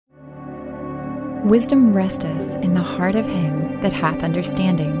Wisdom resteth in the heart of him that hath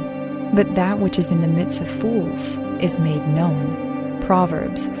understanding, but that which is in the midst of fools is made known.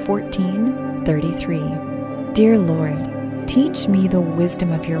 Proverbs 14:33. Dear Lord, teach me the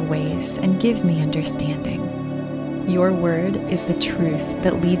wisdom of your ways and give me understanding. Your word is the truth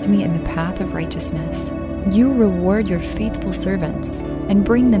that leads me in the path of righteousness. You reward your faithful servants and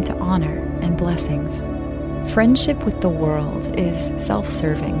bring them to honor and blessings. Friendship with the world is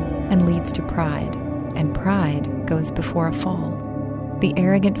self-serving and leads to pride, and pride goes before a fall. The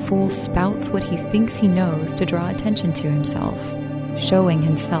arrogant fool spouts what he thinks he knows to draw attention to himself, showing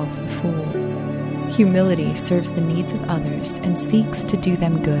himself the fool. Humility serves the needs of others and seeks to do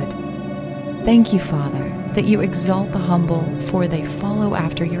them good. Thank you, Father, that you exalt the humble, for they follow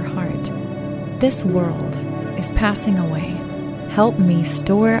after your heart. This world is passing away. Help me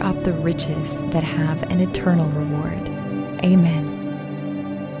store up the riches that have an eternal reward. Amen.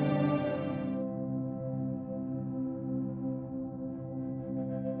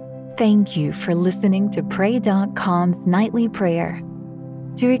 Thank you for listening to Pray.com's Nightly Prayer.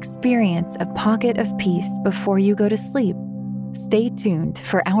 To experience a pocket of peace before you go to sleep, stay tuned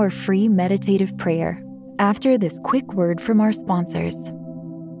for our free meditative prayer after this quick word from our sponsors.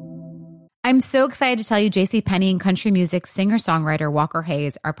 I'm so excited to tell you JCPenney and country music singer-songwriter Walker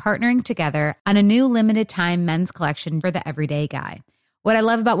Hayes are partnering together on a new limited-time men's collection for the everyday guy. What I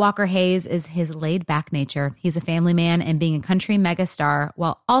love about Walker Hayes is his laid-back nature. He's a family man, and being a country megastar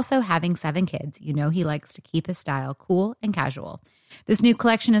while also having 7 kids, you know he likes to keep his style cool and casual. This new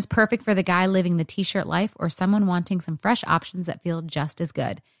collection is perfect for the guy living the t-shirt life or someone wanting some fresh options that feel just as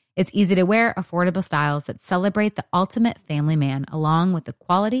good. It's easy to wear, affordable styles that celebrate the ultimate family man, along with the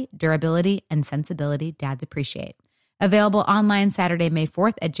quality, durability, and sensibility dads appreciate. Available online Saturday, May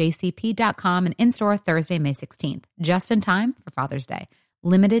 4th at jcp.com and in-store Thursday, May 16th, just in time for Father's Day.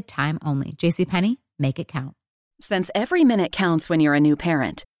 Limited time only. JCPenney, make it count. Since every minute counts when you're a new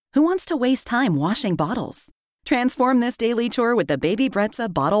parent, who wants to waste time washing bottles? Transform this daily chore with the Baby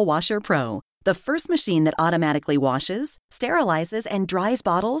Brezza Bottle Washer Pro, the first machine that automatically washes, sterilizes, and dries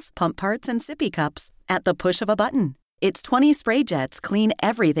bottles, pump parts, and sippy cups at the push of a button. Its 20 spray jets clean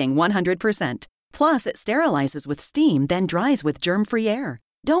everything 100%. Plus, it sterilizes with steam, then dries with germ-free air.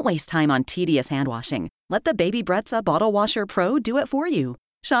 Don't waste time on tedious hand washing. Let the Baby Brezza Bottle Washer Pro do it for you.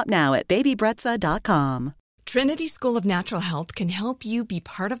 Shop now at babybrezza.com. Trinity School of Natural Health can help you be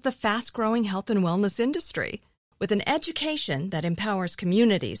part of the fast-growing health and wellness industry. With an education that empowers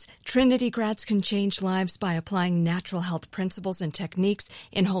communities, Trinity grads can change lives by applying natural health principles and techniques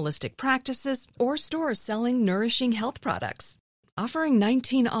in holistic practices or stores selling nourishing health products. Offering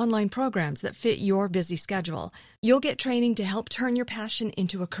 19 online programs that fit your busy schedule, you'll get training to help turn your passion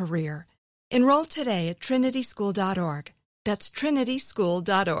into a career. Enroll today at trinityschool.org. That's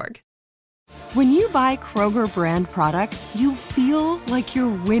trinityschool.org. When you buy Kroger brand products, you feel like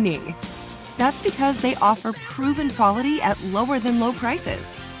you're winning. That's because they offer proven quality at lower than low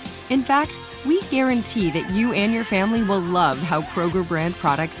prices. In fact, we guarantee that you and your family will love how Kroger brand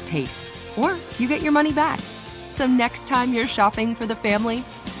products taste, or you get your money back. So next time you're shopping for the family,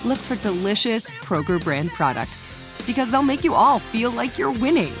 look for delicious Kroger brand products, because they'll make you all feel like you're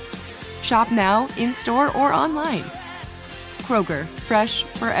winning. Shop now, in-store, or online. Kroger, fresh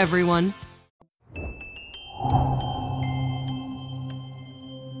for everyone.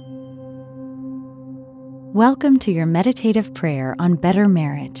 Welcome to your meditative prayer on better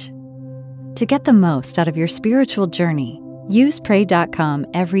marriage. To get the most out of your spiritual journey, use Pray.com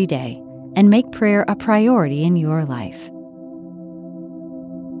every day and make prayer a priority in your life.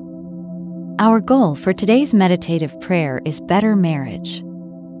 Our goal for today's meditative prayer is better marriage.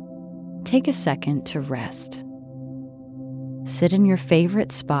 Take a second to rest. Sit in your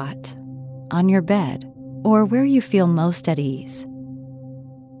favorite spot, on your bed, or where you feel most at ease.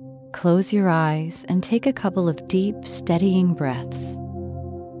 Close your eyes and take a couple of deep, steadying breaths.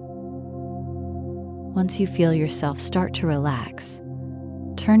 Once you feel yourself start to relax,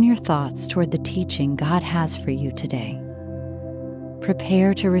 turn your thoughts toward the teaching God has for you today.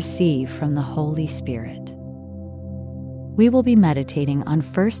 Prepare to receive from the Holy Spirit. We will be meditating on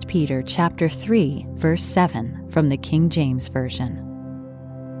 1 Peter chapter 3, verse 7 from the King James Version.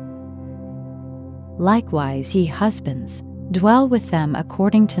 Likewise, ye husbands, dwell with them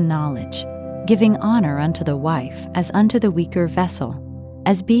according to knowledge, giving honor unto the wife as unto the weaker vessel,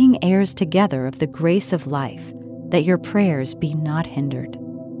 as being heirs together of the grace of life, that your prayers be not hindered.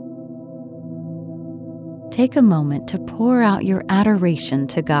 Take a moment to pour out your adoration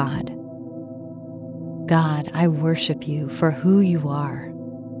to God. God, I worship you for who you are.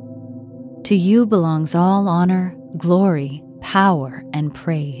 To you belongs all honor, glory, power, and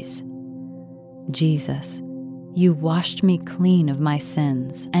praise. Jesus, you washed me clean of my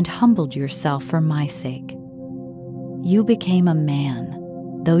sins and humbled yourself for my sake. You became a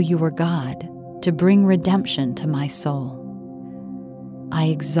man, though you were God, to bring redemption to my soul. I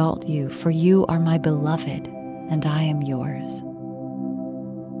exalt you, for you are my beloved, and I am yours.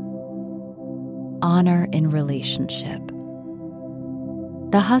 Honor in relationship.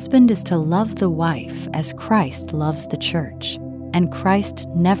 The husband is to love the wife as Christ loves the church, and Christ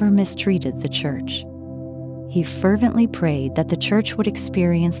never mistreated the church. He fervently prayed that the church would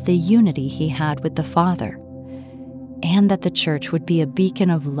experience the unity he had with the Father, and that the church would be a beacon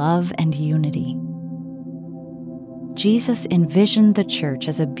of love and unity. Jesus envisioned the church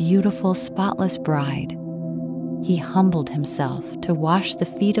as a beautiful, spotless bride. He humbled himself to wash the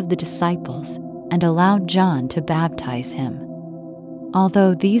feet of the disciples and allowed John to baptize him,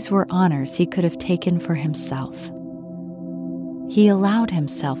 although these were honors he could have taken for himself. He allowed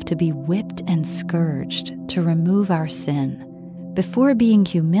himself to be whipped and scourged to remove our sin, before being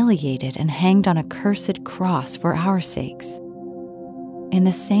humiliated and hanged on a cursed cross for our sakes. In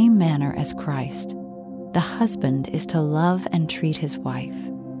the same manner as Christ, the husband is to love and treat his wife,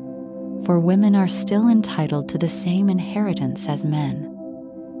 for women are still entitled to the same inheritance as men.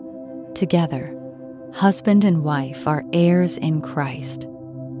 Together, husband and wife are heirs in Christ.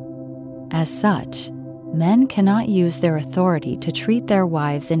 As such, men cannot use their authority to treat their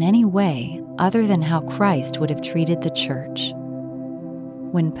wives in any way other than how Christ would have treated the church.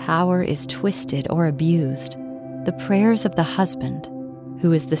 When power is twisted or abused, the prayers of the husband,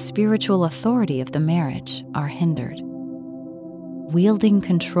 who is the spiritual authority of the marriage, are hindered. Wielding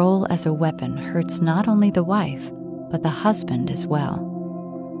control as a weapon hurts not only the wife, but the husband as well.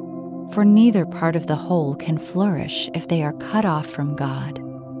 For neither part of the whole can flourish if they are cut off from God.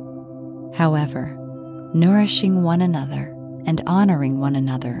 However, nourishing one another and honoring one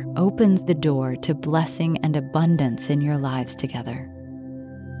another opens the door to blessing and abundance in your lives together.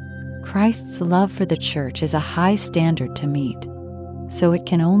 Christ's love for the church is a high standard to meet, so it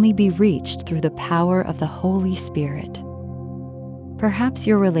can only be reached through the power of the Holy Spirit. Perhaps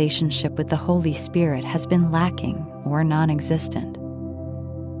your relationship with the Holy Spirit has been lacking or non-existent.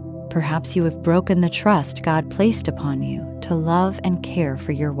 Perhaps you have broken the trust God placed upon you to love and care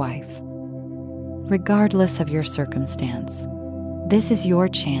for your wife. Regardless of your circumstance, this is your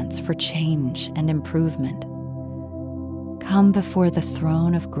chance for change and improvement. Come before the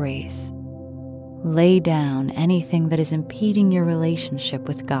throne of grace. Lay down anything that is impeding your relationship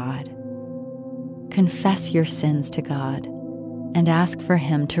with God. Confess your sins to God and ask for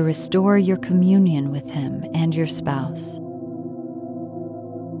Him to restore your communion with Him and your spouse.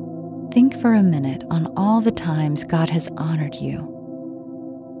 Think for a minute on all the times God has honored you.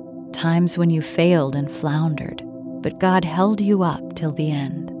 Times when you failed and floundered, but God held you up till the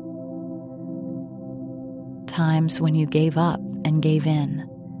end. Times when you gave up and gave in,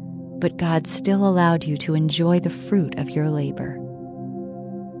 but God still allowed you to enjoy the fruit of your labor.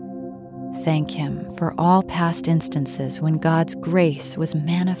 Thank Him for all past instances when God's grace was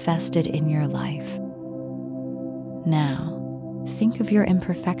manifested in your life. Now, think of your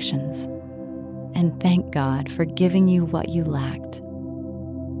imperfections and thank God for giving you what you lacked.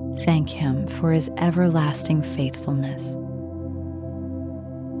 Thank Him for His everlasting faithfulness.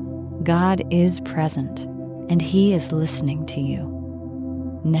 God is present, and He is listening to you.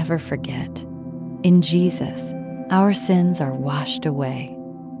 Never forget, in Jesus, our sins are washed away.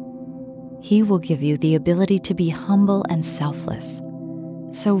 He will give you the ability to be humble and selfless.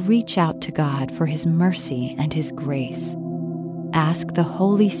 So reach out to God for His mercy and His grace. Ask the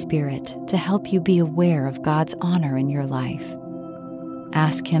Holy Spirit to help you be aware of God's honor in your life.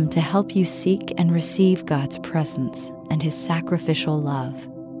 Ask Him to help you seek and receive God's presence and His sacrificial love.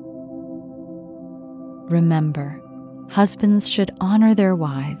 Remember, husbands should honor their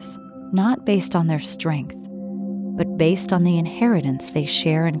wives, not based on their strength, but based on the inheritance they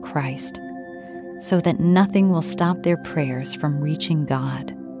share in Christ, so that nothing will stop their prayers from reaching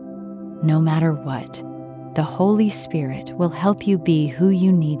God. No matter what, the Holy Spirit will help you be who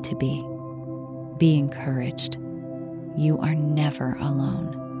you need to be. Be encouraged. You are never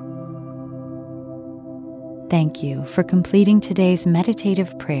alone. Thank you for completing today's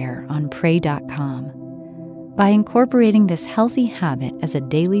meditative prayer on Pray.com. By incorporating this healthy habit as a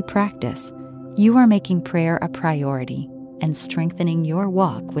daily practice, you are making prayer a priority and strengthening your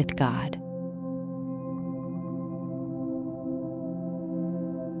walk with God.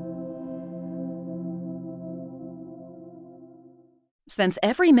 Since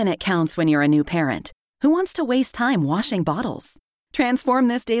every minute counts when you're a new parent, who wants to waste time washing bottles? Transform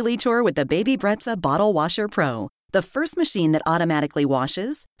this daily chore with the Baby Brezza Bottle Washer Pro. the first machine that automatically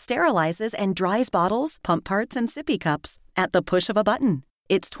washes, sterilizes, and dries bottles, pump parts, and sippy cups at the push of a button.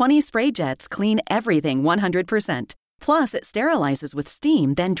 Its 20 spray jets clean everything 100%. Plus, it sterilizes with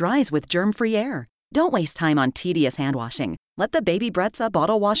steam, then dries with germ-free air. Don't waste time on tedious hand washing. Let the Baby Brezza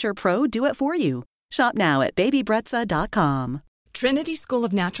Bottle Washer Pro do it for you. Shop now at babybrezza.com. Trinity School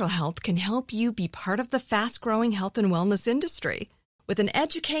of Natural Health can help you be part of the fast-growing health and wellness industry. With an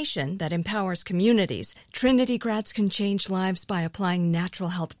education that empowers communities, Trinity grads can change lives by applying natural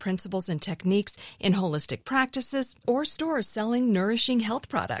health principles and techniques in holistic practices or stores selling nourishing health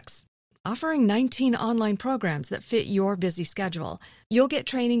products. Offering 19 online programs that fit your busy schedule, you'll get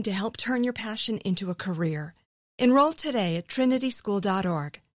training to help turn your passion into a career. Enroll today at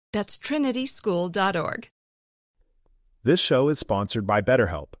trinityschool.org. That's trinityschool.org. This show is sponsored by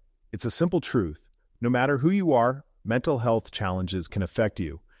BetterHelp. It's a simple truth. No matter who you are, mental health challenges can affect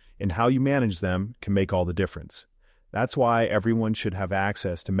you, and how you manage them can make all the difference. That's why everyone should have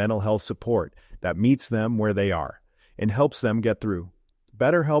access to mental health support that meets them where they are and helps them get through.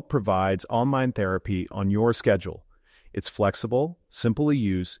 BetterHelp provides online therapy on your schedule. It's flexible, simple to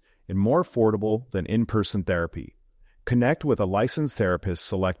use, and more affordable than in-person therapy. Connect with a licensed therapist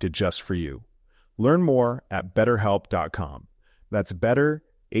selected just for you. Learn more at BetterHelp.com. That's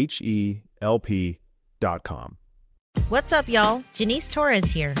BetterHelp.com. What's up, y'all? Janice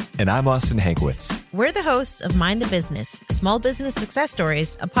Torres here. And I'm Austin Hankwitz. We're the hosts of Mind the Business, Small Business Success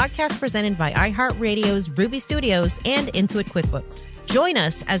Stories, a podcast presented by iHeartRadio's Ruby Studios and Intuit QuickBooks. Join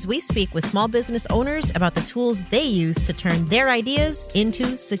us as we speak with small business owners about the tools they use to turn their ideas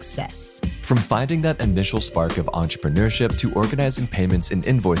into success. From finding that initial spark of entrepreneurship to organizing payments and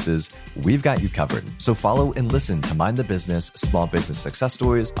invoices, we've got you covered. So follow and listen to Mind the Business, Small Business Success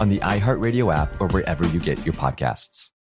Stories on the iHeartRadio app or wherever you get your podcasts.